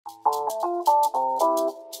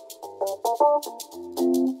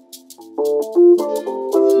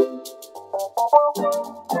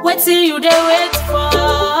Wait till you dey wait for.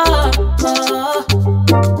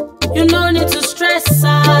 You no need to stress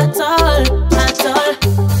at all, at all.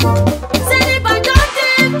 Zenith Beta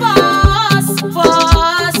for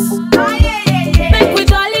us. Make we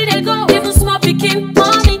dolly they go, even small pikin,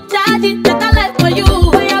 mommy, daddy, better life for you.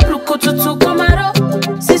 Oya bruku tutu komaro,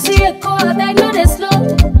 sisi eko abeg no dey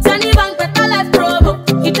slow. Zenith Beta Life Promo,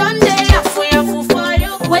 it done dey yafu for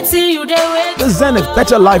you. Wait till you dey wait. The Zenith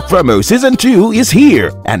Beta Life Promo Season 2 is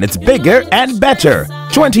here, and it's bigger and better.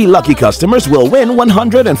 20 lucky customers will win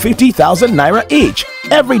 150,000 naira each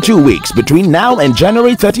every 2 weeks between now and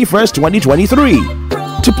January 31st, 2023.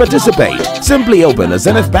 To participate, simply open a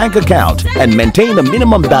Zenith Bank account and maintain a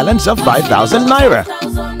minimum balance of 5,000 naira.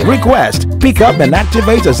 Request, pick up and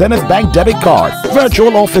activate a Zenith Bank debit card,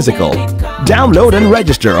 virtual or physical. Download and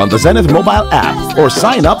register on the Zenith mobile app or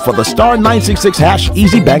sign up for the *966#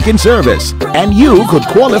 easy banking service, and you could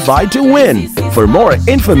qualify to win. For more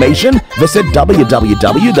information, visit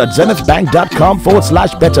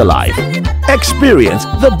www.zenithbank.com/betterlife. Experience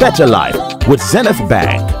the better life with Zenith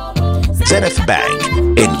Bank. Zenith Bank,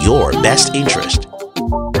 in your best interest.